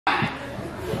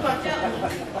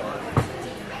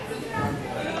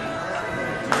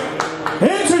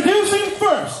Introducing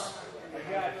first.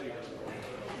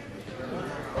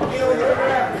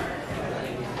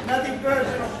 Nothing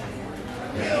personal.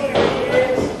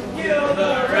 Kill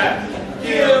the rap.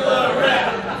 Kill the rap.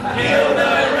 Kill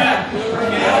the rap.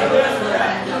 Kill the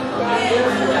rap.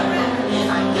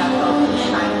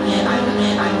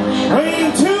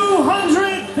 Weighing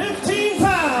 215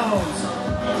 pounds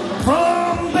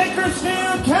from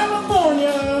Bakersfield,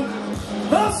 California,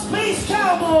 the Space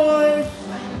Cowboy,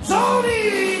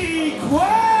 Joni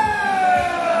Quill.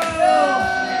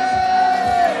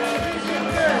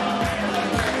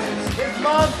 His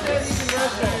mom said he can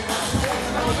wrestle.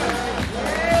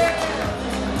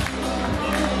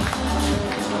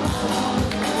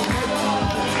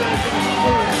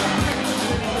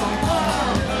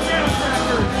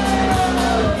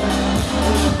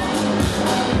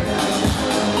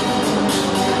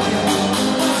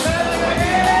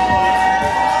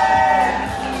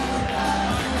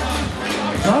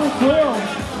 Joni Quill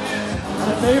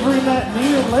favoring that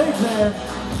knee and leg there.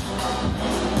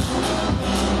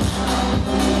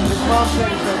 His mom said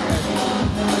he's okay.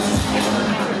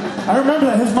 I remember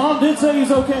that. His mom did say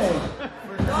he's okay.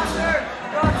 Doctor!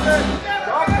 Doctor!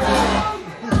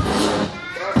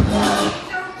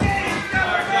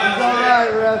 He's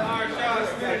alright, Rev.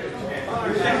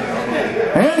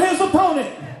 And his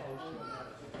opponent.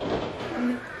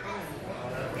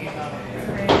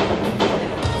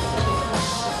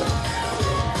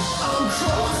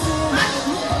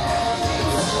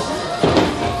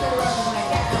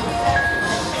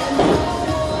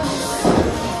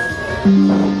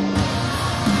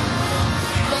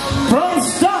 From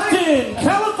Stockton,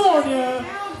 California.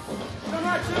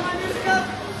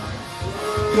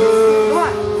 Come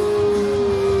on.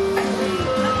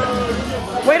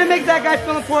 Way to make that guy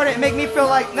feel important and make me feel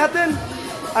like nothing.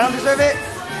 I don't deserve it.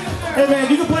 Hey man,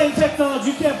 you can play in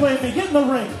technology, you can't play in me. Get in the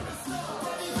ring.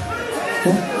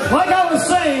 Like I was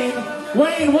saying,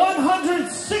 weighing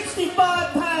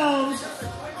 165 pounds,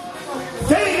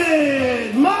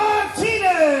 David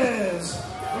Martinez.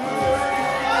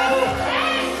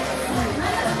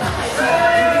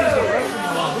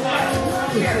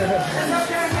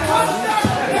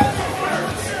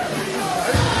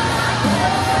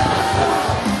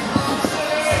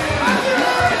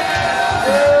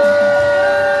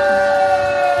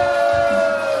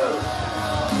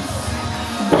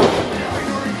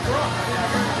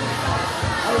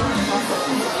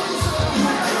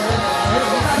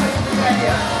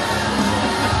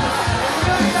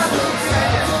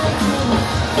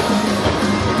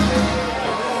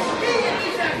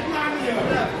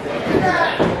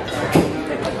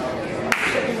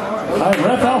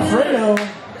 Ref Alfredo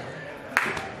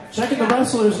checking the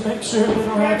wrestlers, make sure they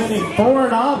don't have any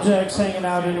foreign objects hanging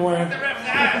out anywhere.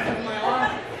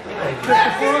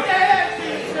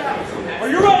 Are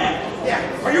you ready?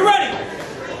 Yeah. Are you ready?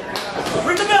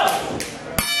 Ring the bell.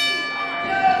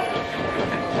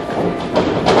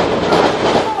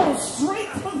 Oh, straight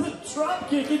from the drop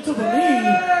kick into the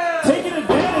knee, taking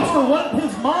advantage for what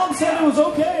his mom said it was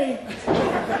okay.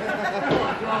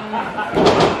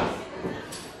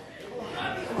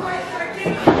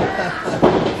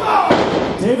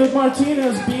 David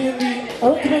Martinez being the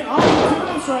ultimate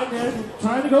opportunist right there,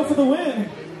 trying to go for the win.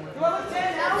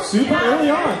 Super early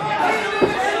on.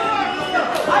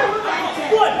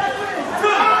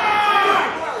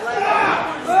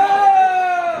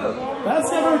 That's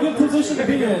never a good position to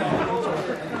be in.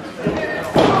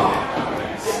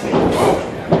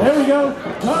 There we go.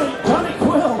 Joni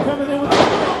Quill coming in with the...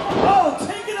 Oh,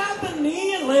 taking out the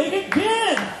knee and leg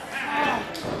again.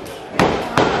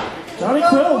 Joni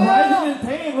Quill writhing in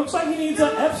pain. Looks like he needs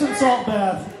an Epsom salt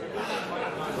bath.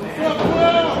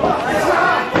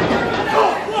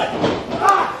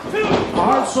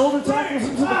 Hard shoulder tackles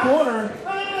into the corner.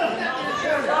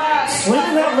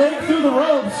 Slinging that leg through the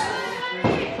ropes.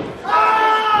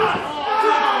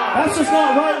 That's just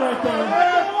not right there.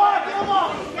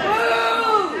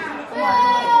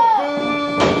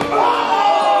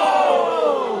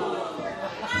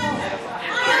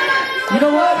 You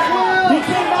know what? He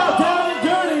came out down and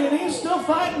dirty, and he's still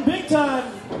fighting big time.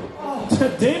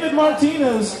 David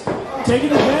Martinez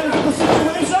taking advantage of the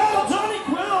situation. Oh, Joni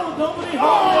Quill, nobody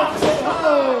home.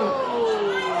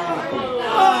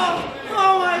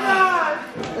 Oh my God!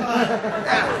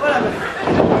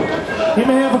 He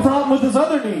may have a problem with his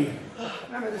other knee.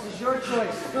 Remember, this is your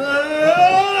choice.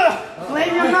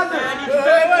 Blame your mother.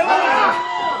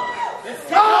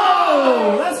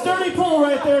 Oh, that's dirty pull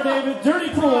right there, David. Dirty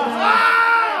pull, man.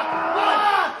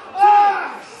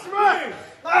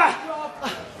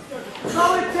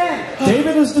 Solid 10.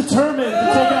 David is determined to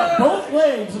take out both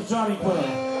legs of Joni Quill. 2.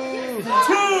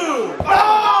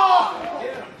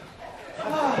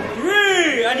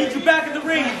 3. I need you back in the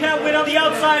ring. You can't win on the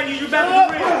outside. I need you back in the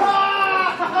ring.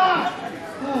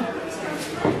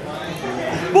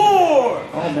 4.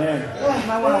 Oh, man. You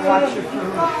might want to watch your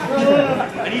food.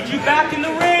 I need you back in the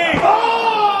ring.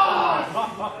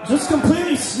 Just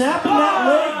completely snapping that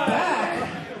leg back.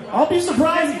 I'll be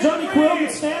surprised if Joni Quill can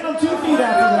stand on 2 feet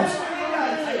after this.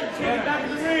 Back in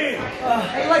the ring.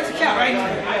 Hey, you like to count, right?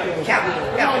 Count.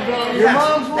 Your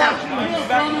mom's watching.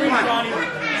 Back in the ring, Johnny.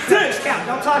 6. Count.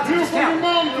 Don't talk to me. Just count.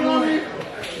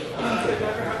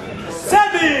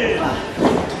 7.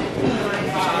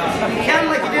 You count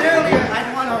like you did earlier.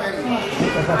 I won already.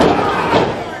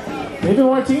 David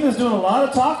Martinez doing a lot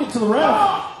of talking to the ref.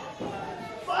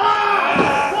 1,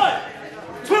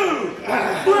 2,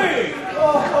 3.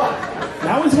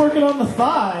 Now he's working on the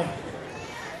thigh.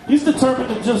 He's determined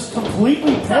to just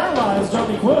completely paralyze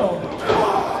Joni Quill.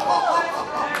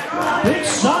 Big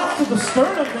shots to the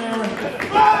sternum there.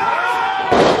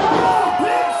 Oh,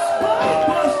 big spine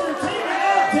buster taking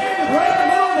out David right in the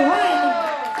middle of the ring.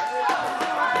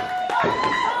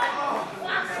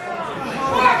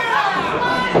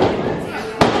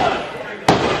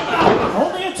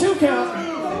 Only a 2 count.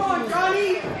 Come on, Johnny.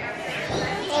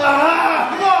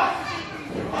 Come on.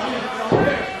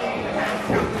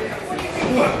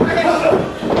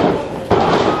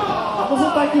 Almost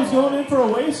looked like he was going in for a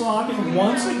waist lock and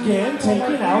once again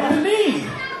taking out the knee.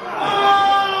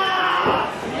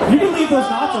 You can leave those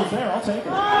nachos there, I'll take it.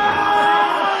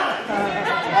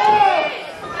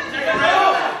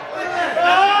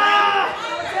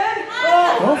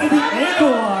 Go for the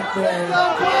ankle lock there.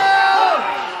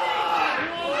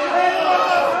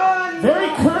 Very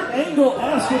Kurt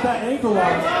Angle-esque with that ankle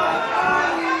lock.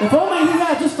 If only he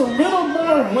had just a little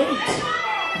more weight,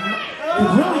 it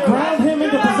really ground him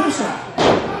into position.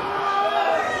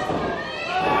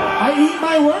 I eat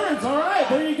my words. All right,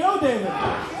 there you go, David. 1,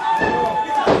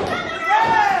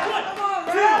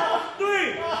 2,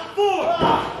 3,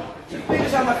 4.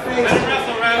 Fingers on my face. Let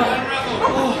him wrestle.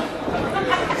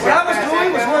 What I was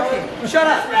doing was working. Shut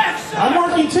up. I'm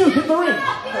working too. Get in the ring.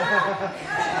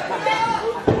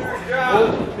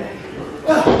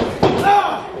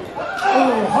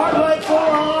 Oh, hard right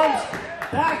forearms,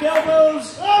 back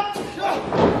elbows, up.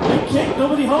 Big kick,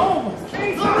 nobody home.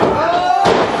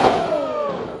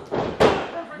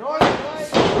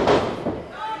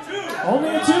 Only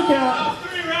a 2 count.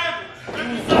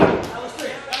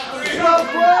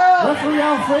 Referee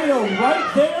Alfredo right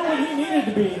there when he needed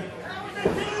to be.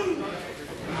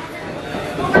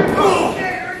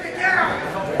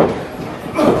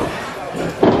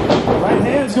 Right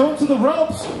hand's going to the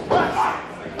ropes.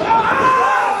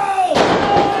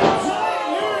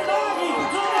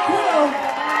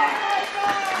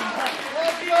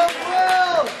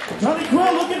 Joni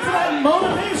Quill looking for that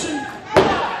motivation.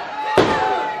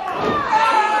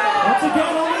 Once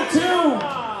again, only 2.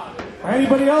 For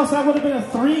anybody else, that would have been a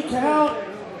 3 count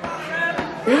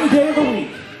any day of the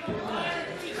week.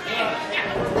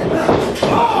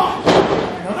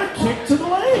 Another kick to the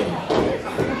leg.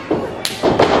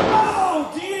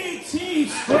 Oh, DDT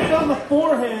straight on the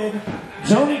forehead.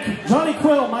 Joni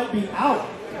Quill might be out.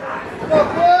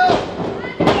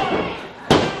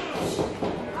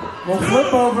 We'll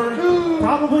flip over.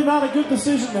 Probably not a good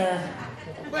decision there.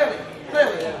 Clearly.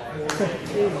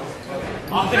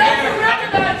 Off the camera.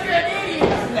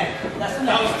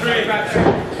 That was 3 back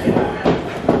there.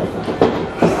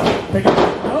 Pick up.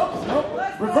 Nope.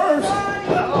 Reverse.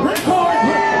 Ripcord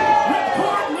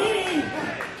knee.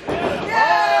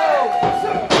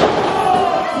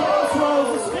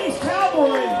 Crossroads, the Space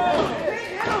Cowboy.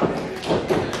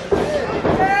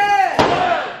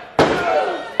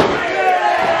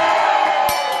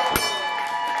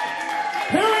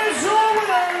 Here is your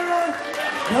winner,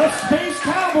 the Space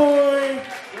Cowboy,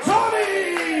 Joni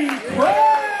Quill.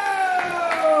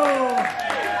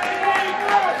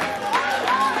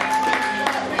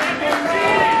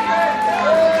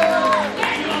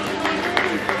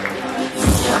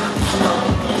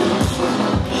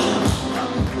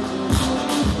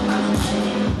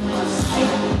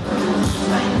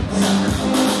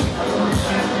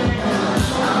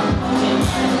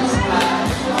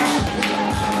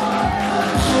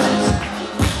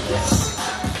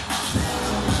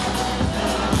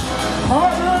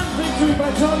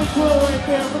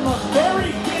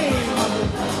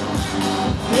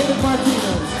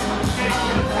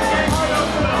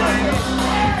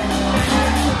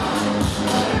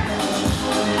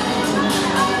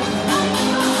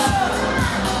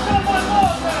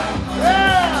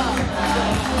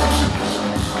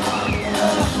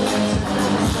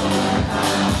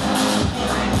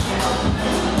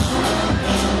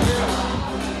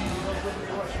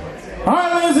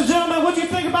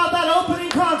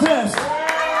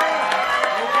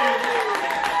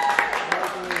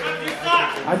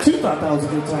 I too thought that was a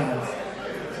good time.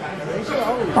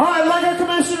 All right, like our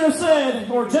commissioner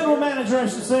said, or general manager I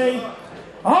should say,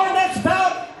 our next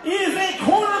bout is a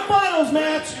quarterfinals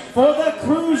match for the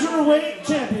Cruiserweight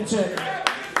Championship.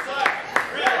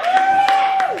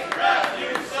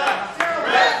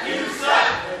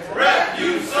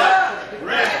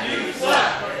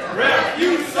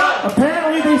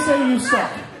 Apparently they say you suck.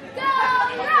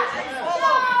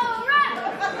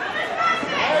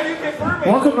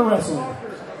 Welcome to wrestling.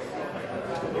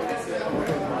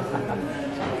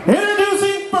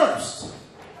 Introducing first.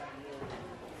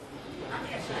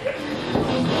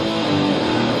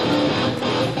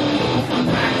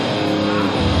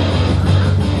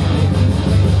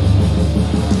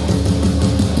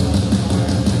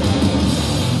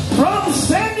 From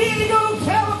San Diego,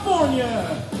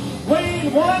 California,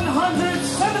 weighing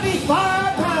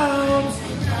 175 pounds,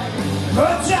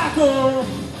 the Jackal,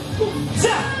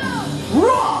 Jack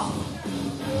Roth.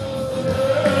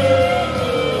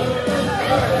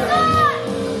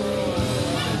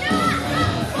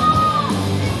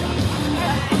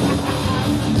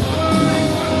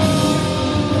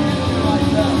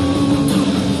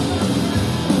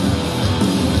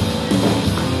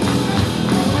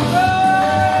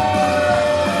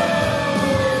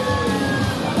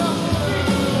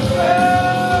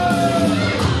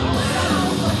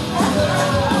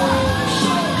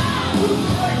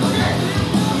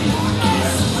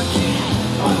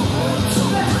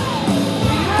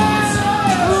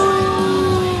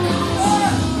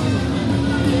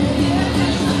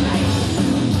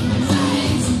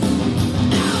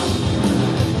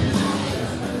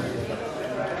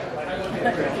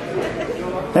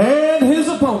 And his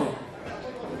opponent.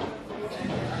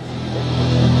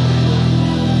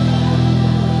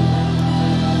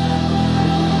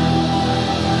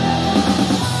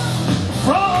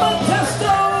 From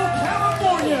Modesto,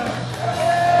 California,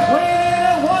 weighing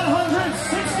at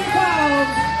 160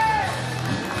 pounds,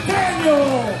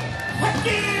 Daniel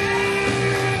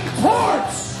Hecking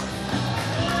Torch.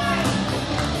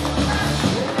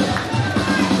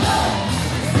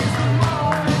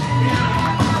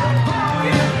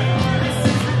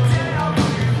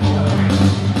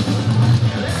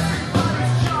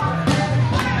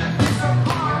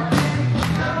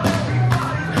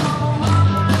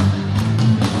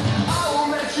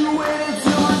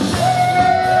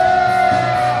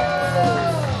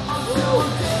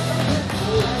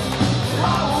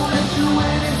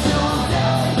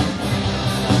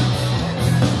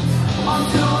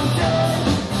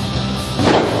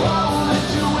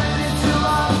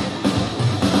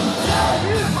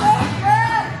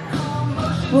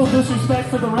 A little disrespect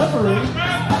for the referee.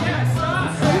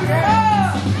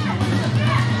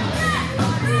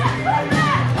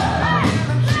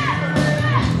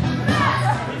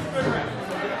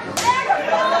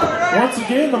 Once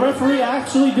again, the referee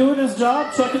actually doing his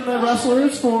job, checking the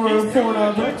wrestlers for forward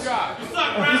objects.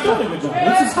 He's doing a good job.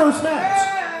 It's his first match.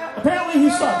 Apparently he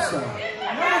sucks though.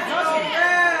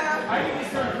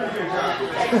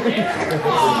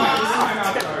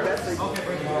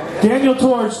 Daniel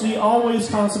Torch, the always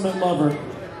consummate lover.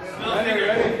 Not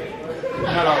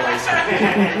always.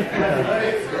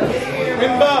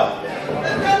 Wimbo.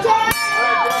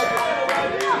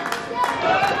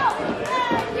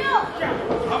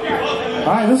 All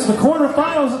right, this is the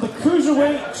quarterfinals of the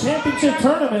Cruiserweight Championship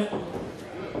Tournament.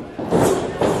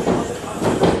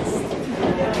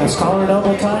 Nice collar and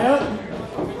elbow tie up.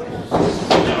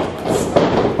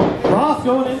 Roth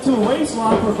going into a waist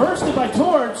lock, reversed it by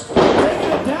Torch,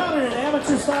 taking it down in an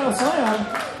amateur style slam.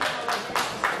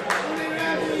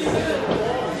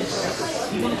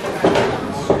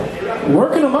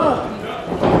 Working him up.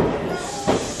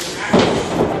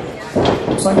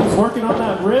 Looks like he's working on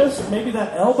that wrist, maybe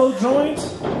that elbow joint.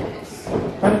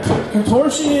 Kind of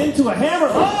contortioning into a hammer.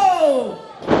 Oh!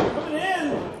 Coming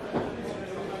in.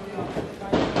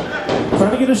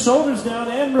 Trying to get his shoulders down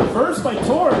and reversed by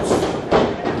Torch.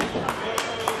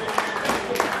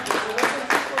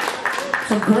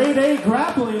 Some grade A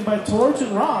grappling by Torch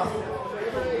and Roth.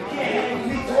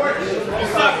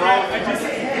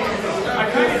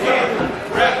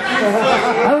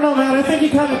 I don't know, man. I think he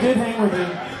kind of did hang with him.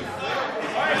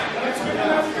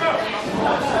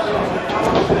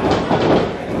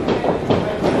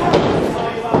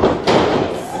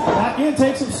 Back in,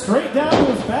 takes him straight down to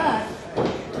his back.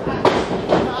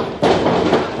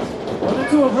 Went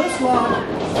into a wrist lock.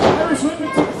 Irish whip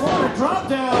into the corner, drop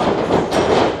down.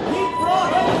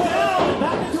 Leapfrog up and down, and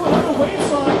back into another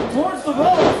waist lock towards the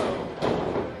rope.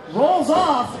 Rolls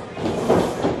off.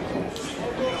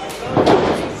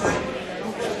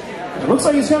 It looks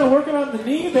like he's kind of working on the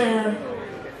knee there.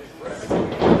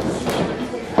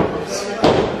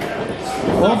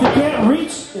 Well, if he can't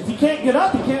reach, if he can't get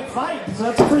up, he can't fight. So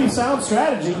that's a pretty sound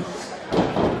strategy.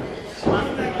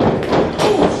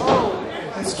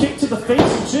 Nice kick to the face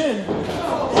and chin.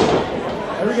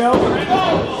 There we go.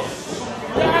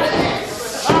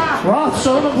 Roth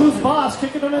showing him who's boss,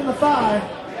 kicking him in the thigh.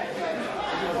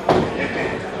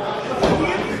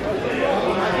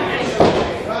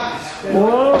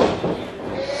 Whoa.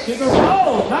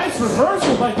 Oh, nice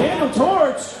reversal by Daniel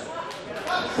Torch.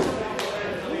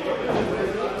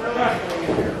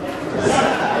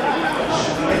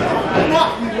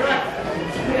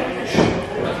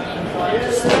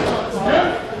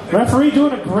 Referee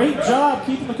doing a great job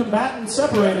keeping the combatants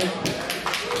separated.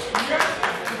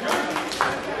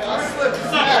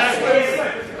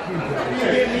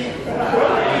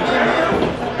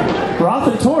 Roth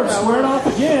and Torch squared off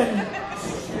again.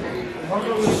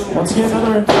 Once again,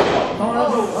 another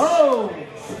oh!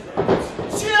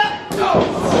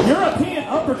 European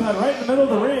uppercut right in the middle of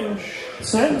the ring.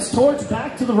 Sends Torch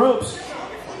back to the ropes.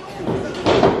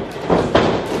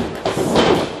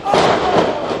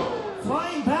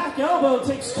 Flying back elbow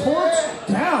takes Torch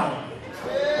down.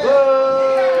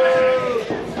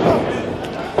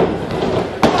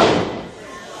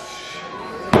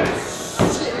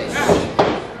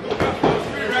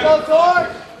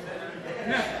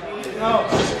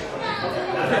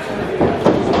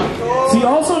 See,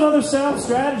 also another sound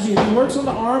strategy. If he works on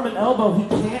the arm and elbow, he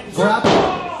can't grapple.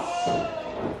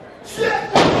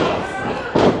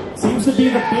 Seems to be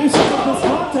the basis of this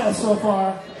contest so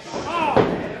far.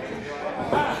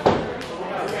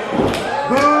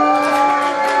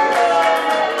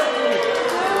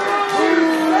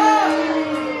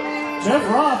 Jeff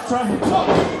Roth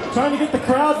trying to get the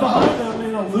crowd behind him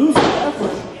in a losing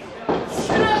effort.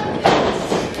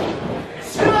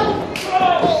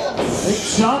 Big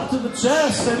shot to the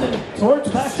chest and then Torch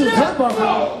back to the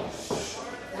turnbuckle.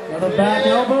 Another back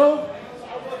elbow.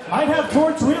 Might have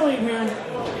Torch reeling here.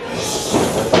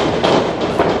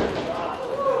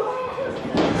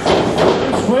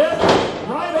 Whip,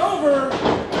 right over,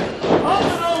 up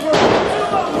and over, to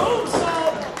the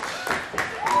moonsault.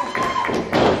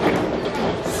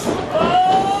 Oh,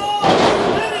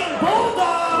 spinning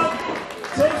bulldog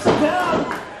takes it down.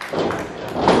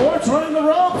 Torch running the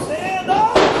ropes and oh,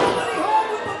 somebody home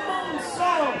with the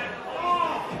moonsault.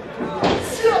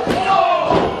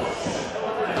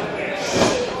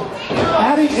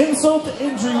 Adding insult to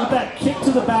injury with that kick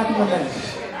to the back of the neck.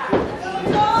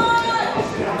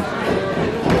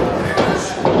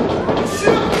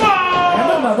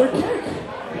 Another kick.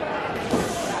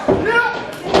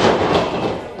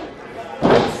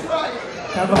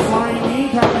 Have a flying knee,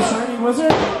 have a shining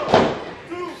wizard.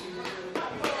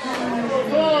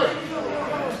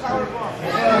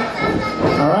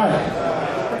 All right.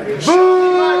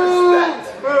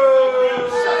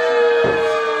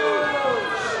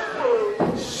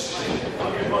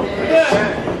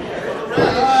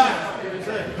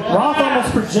 Roth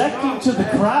almost projecting to the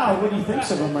crowd what he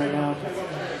thinks of him right now.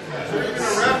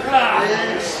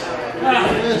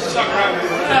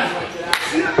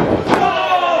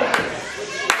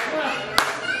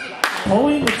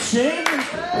 Pulling the chin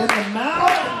in the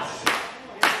mouth.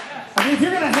 I mean, if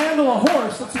you're going to handle a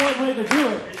horse, that's one way to do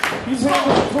it. He's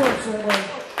handling the horse that way.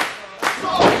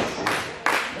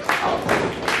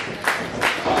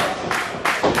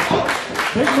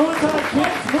 Big Muay Thai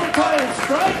kicks, Muay Thai and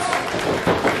strikes.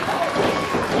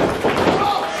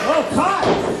 Oh, caught.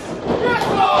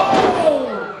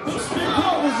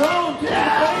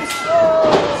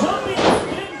 Jumping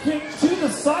spin kick to the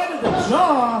side of the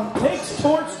jaw takes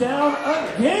Torch down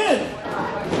again.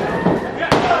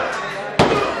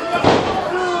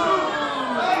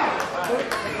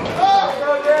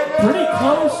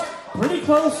 Pretty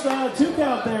close 2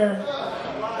 count there.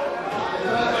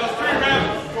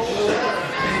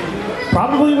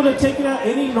 Probably would have taken out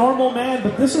any normal man,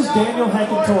 but this is Daniel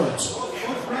Heckin Torch.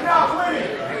 You're not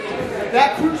winning.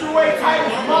 That Cruiserweight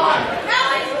title's mine.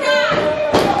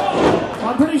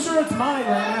 I'm pretty sure it's mine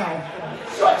right now.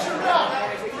 Shut your mouth.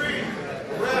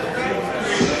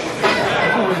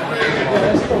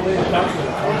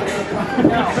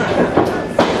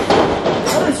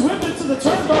 Curtis whipped it to the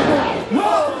turnbuckle.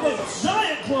 Whoa, with a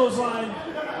giant clothesline.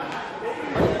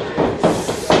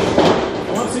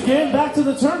 Once again, back to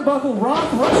the turnbuckle.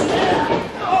 Roth rushing in.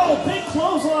 Oh, big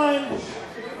clothesline.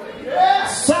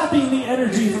 Sapping the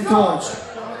energy from Torch.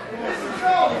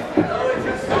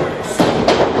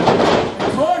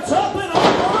 Torch up and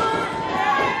over.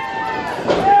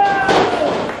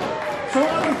 So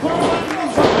on the clothesline in the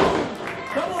zone.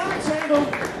 Double axe handle.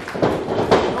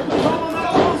 Nobody home on that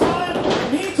clothesline.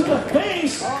 Knee to the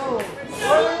face.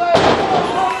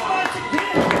 Back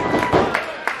again.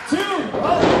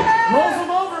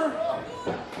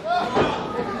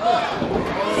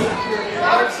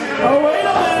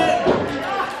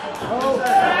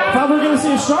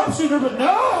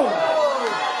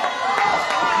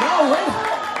 wait.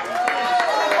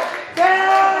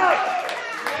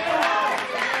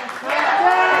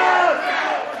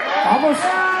 Almost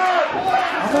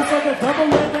like a double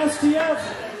leg STF.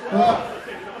 Wow.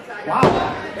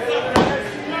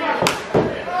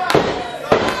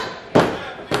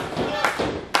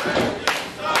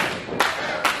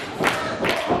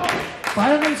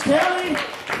 Fireman's carry.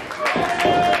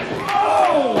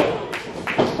 Oh!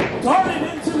 Darted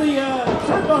into the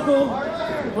turnbuckle.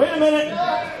 Wait a minute.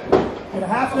 Get a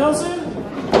half Nelson.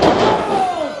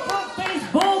 Oh! Front face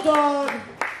bulldog.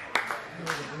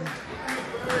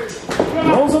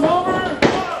 Rolls him over.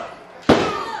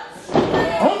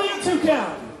 Only a 2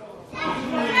 count.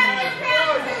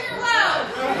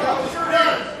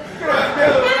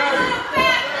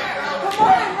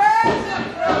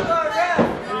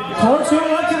 Torch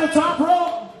going up to the top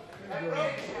rope.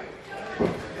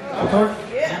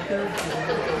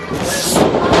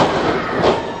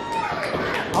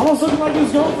 Almost looking like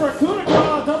he's going for a coup de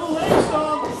grace, double leg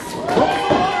stomp. Rolls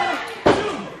him over. 2.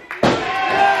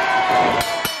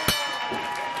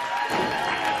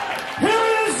 Here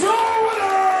is your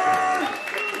winner,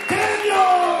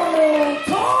 Daniel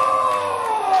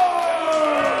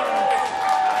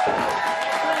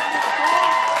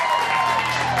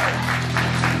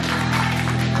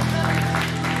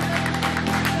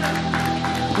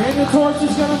Daniel Torch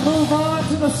is going to move on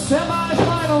to the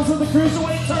semifinals of the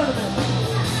Cruiserweight tournament.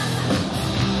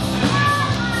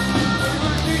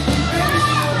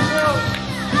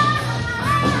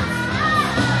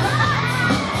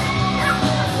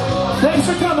 Thanks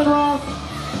for coming, Roth.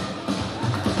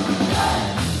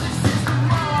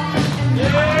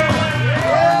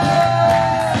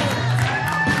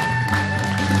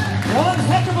 One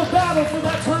heck of a battle for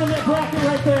that tournament bracket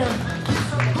right there.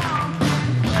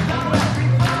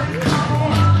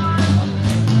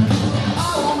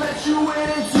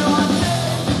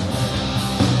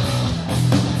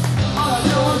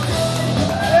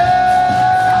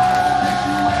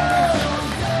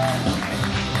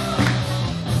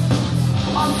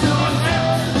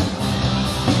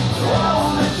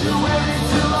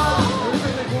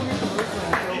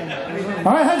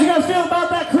 All right, how'd you guys feel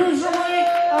about that Cruiserweight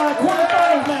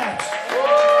quarterfinals match?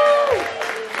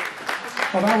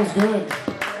 Oh, that was good.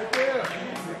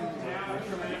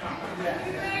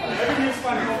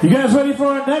 You guys ready for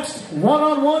our next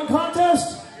one-on-one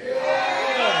contest?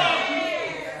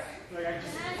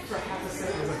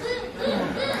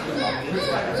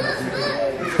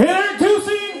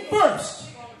 Introducing first.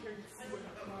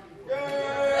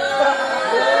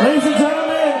 Ladies and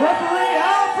gentlemen, referee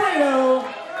Alfredo.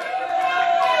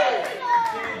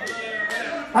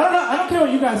 I don't care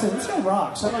what you guys say. This guy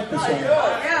rocks. I like this guy.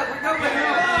 Yeah, we're going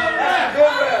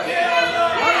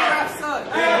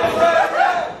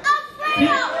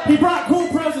He brought cool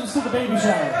presents to the baby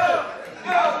shower.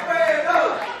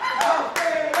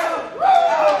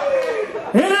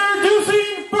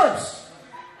 Introducing first.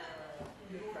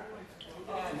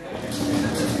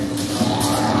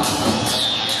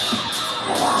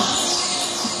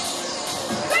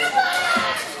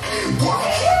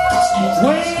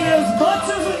 Weighing as much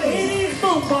as an 80s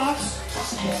boombox,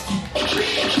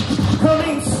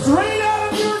 coming straight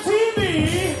out of your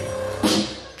TV,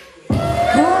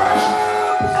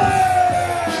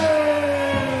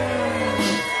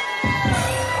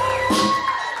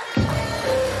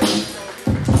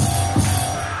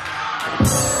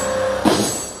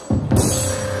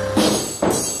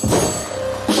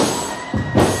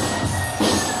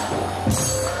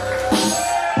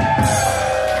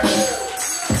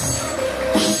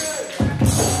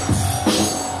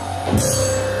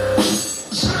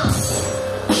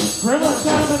 Gremlin's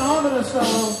kind of an ominous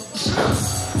fellow.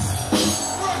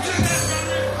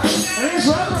 And he's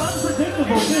rather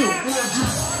unpredictable, too.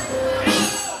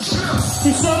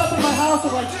 He showed up at my house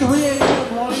at like 3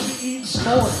 a.m. wanting to eat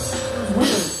s'mores. It was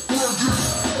weird.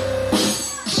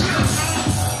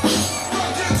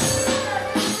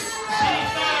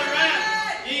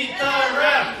 Eat the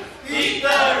rap! Eat the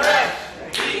rap!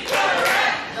 Eat the rap!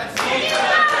 Eat the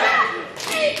rap!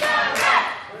 Eat the rap!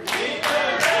 Eat the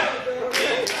rap!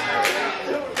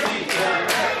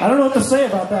 I don't know what to say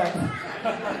about that.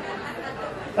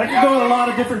 That could go in a lot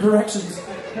of different directions.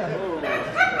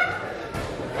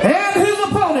 And his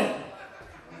opponent.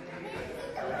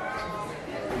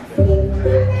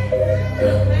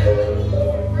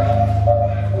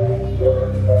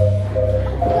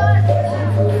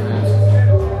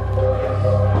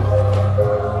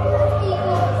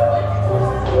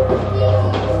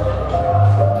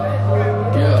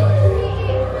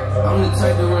 I'm the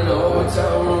type to run the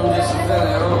hotel room just to feel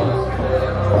at home.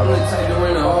 I'm the type to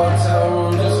run the hotel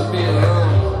room just to be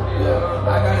alone. Yeah.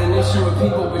 I got an issue shit with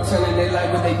people pretending they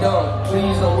like what they don't.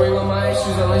 Please don't bring up my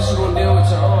issues unless you gon' deal with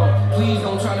your own. Please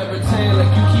don't try to pretend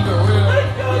like you keep it real.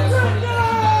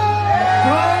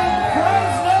 From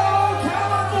Fresno,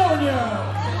 California,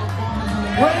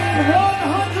 weighing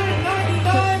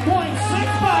 199.6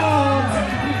 pounds,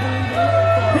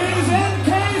 he's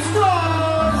NK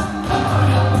strong,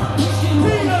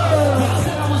 Peter.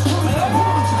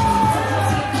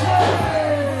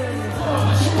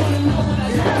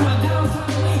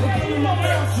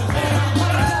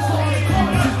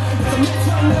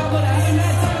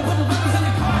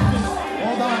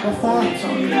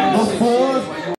 Before